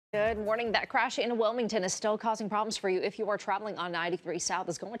Good morning. That crash in Wilmington is still causing problems for you. If you are traveling on 93 South,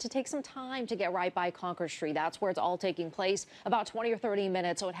 it's going to take some time to get right by Concord Street. That's where it's all taking place, about 20 or 30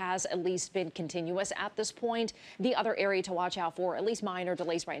 minutes. So it has at least been continuous at this point. The other area to watch out for, at least minor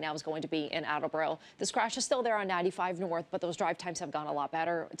delays right now, is going to be in Attleboro. This crash is still there on 95 North, but those drive times have gone a lot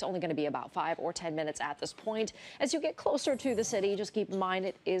better. It's only going to be about 5 or 10 minutes at this point. As you get closer to the city, just keep in mind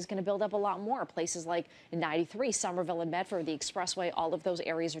it is going to build up a lot more. Places like 93, Somerville and Medford, the expressway, all of those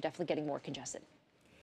areas are definitely getting more congested.